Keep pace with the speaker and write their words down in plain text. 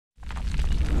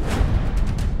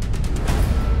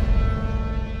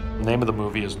name of the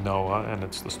movie is Noah, and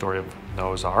it's the story of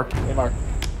Noah's Ark. Hey, Mark.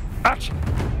 Action!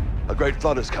 A great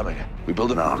flood is coming. We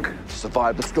build an ark to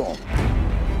survive the storm.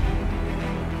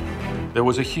 There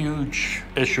was a huge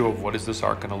issue of what is this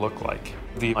ark going to look like.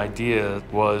 The idea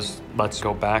was, let's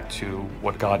go back to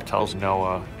what God tells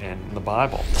Noah in the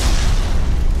Bible.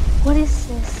 What is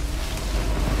this?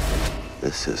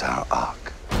 This is our ark.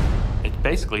 It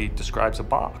basically describes a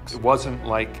box. It wasn't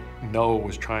like Noah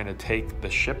was trying to take the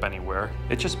ship anywhere.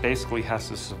 It just basically has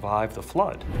to survive the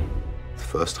flood. The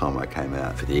first time I came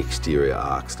out for the exterior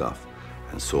ark stuff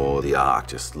and saw the ark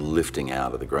just lifting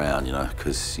out of the ground,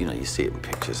 because, you see it in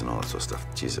pictures and all that sort of stuff.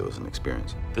 Geez, it was an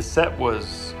experience. The set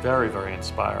was very, very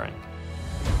inspiring.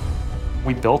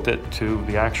 We built it to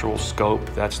the actual scope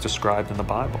that's described in the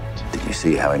Bible. Did you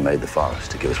see how he made the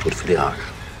forest to give us wood for the ark?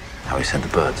 How he sent the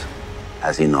birds?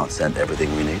 Has he not sent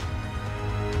everything we need?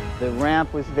 The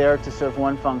ramp was there to serve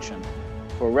one function,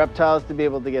 for reptiles to be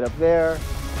able to get up there,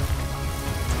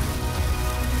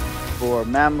 for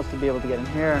mammals to be able to get in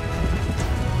here,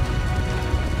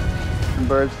 and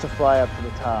birds to fly up to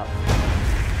the top.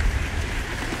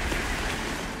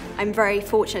 I'm very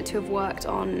fortunate to have worked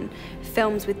on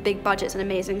films with big budgets and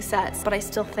amazing sets, but I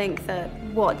still think that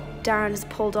what Darren has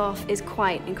pulled off is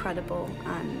quite incredible,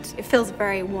 and it feels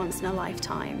very once in a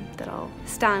lifetime that I'll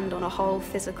stand on a whole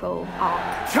physical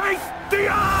ark. Take the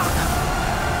ark!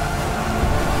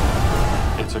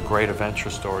 It's a great adventure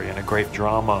story and a great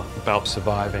drama about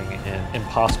surviving in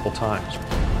impossible times.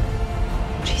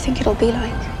 What do you think it'll be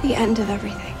like? The end of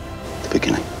everything. The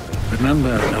beginning.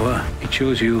 Remember, Noah, he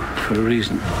chose you for a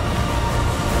reason.